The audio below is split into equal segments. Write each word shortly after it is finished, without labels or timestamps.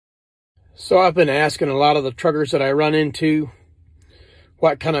So I've been asking a lot of the truckers that I run into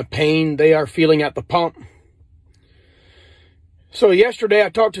what kind of pain they are feeling at the pump. So yesterday I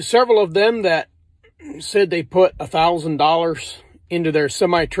talked to several of them that said they put $1,000 into their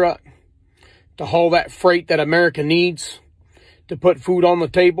semi-truck to haul that freight that America needs to put food on the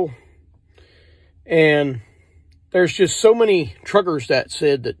table. And there's just so many truckers that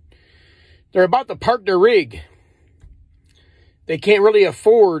said that they're about to park their rig. They can't really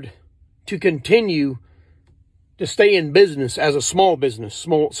afford to continue to stay in business as a small business,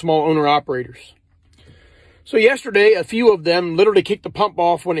 small owner operators. So yesterday, a few of them literally kicked the pump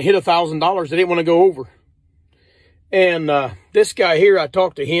off when it hit $1,000. They didn't want to go over. And this guy here, I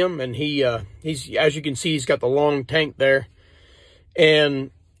talked to him, and he's, as you can see, he's got the long tank there.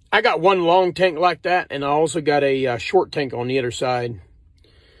 And I got one long tank like that, and I also got a short tank on the other side.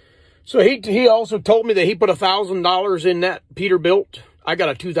 So he also told me that he put $1,000 in that Peterbilt. I got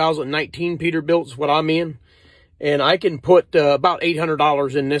a 2019 Peterbilt is what I'm in. And I can put about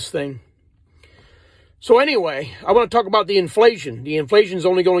 $800 in this thing. So anyway, I want to talk about the inflation. The inflation is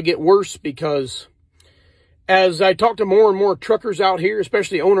only going to get worse because as I talk to more and more truckers out here,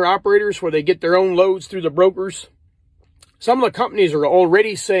 especially owner-operators where they get their own loads through the brokers, some of the companies are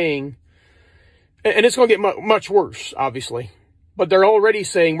already saying, and it's going to get much worse, obviously, but they're already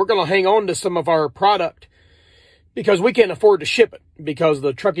saying we're going to hang on to some of our product because we can't afford to ship it because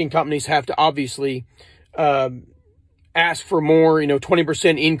the trucking companies have to obviously ask for more,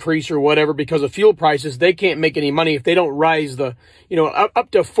 20% increase or whatever because of fuel prices. They can't make any money if they don't rise the,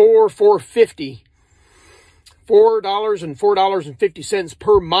 up to $4.50 and $4.50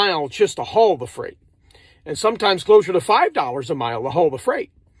 per mile just to haul the freight. And sometimes closer to $5 a mile to haul the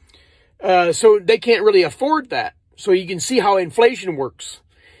freight. So they can't really afford that. So you can see how inflation works.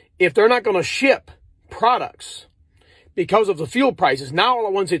 If they're not going to ship products because of the fuel prices, now all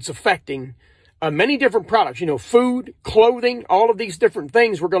at once it's affecting many different products, food, clothing, all of these different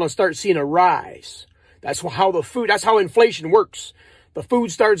things, we're going to start seeing a rise. That's how inflation works. The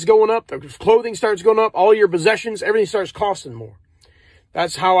food starts going up, the clothing starts going up, all your possessions, everything starts costing more.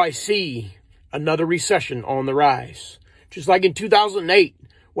 That's how I see another recession on the rise. Just like in 2008,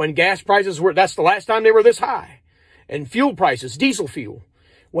 when gas prices that's the last time they were this high. And fuel prices, diesel fuel,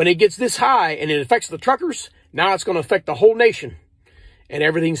 when it gets this high and it affects the truckers, now it's going to affect the whole nation. And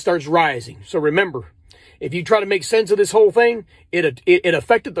everything starts rising. So remember, if you try to make sense of this whole thing, it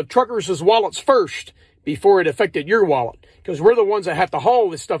affected the truckers' wallets first before it affected your wallet. Because we're the ones that have to haul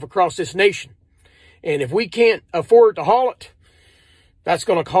this stuff across this nation. And if we can't afford to haul it, that's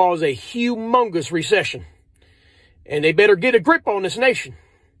going to cause a humongous recession. And they better get a grip on this nation.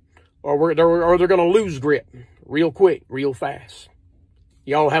 Or they're going to lose grip real quick, real fast.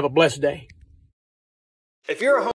 Y'all have a blessed day. If you're a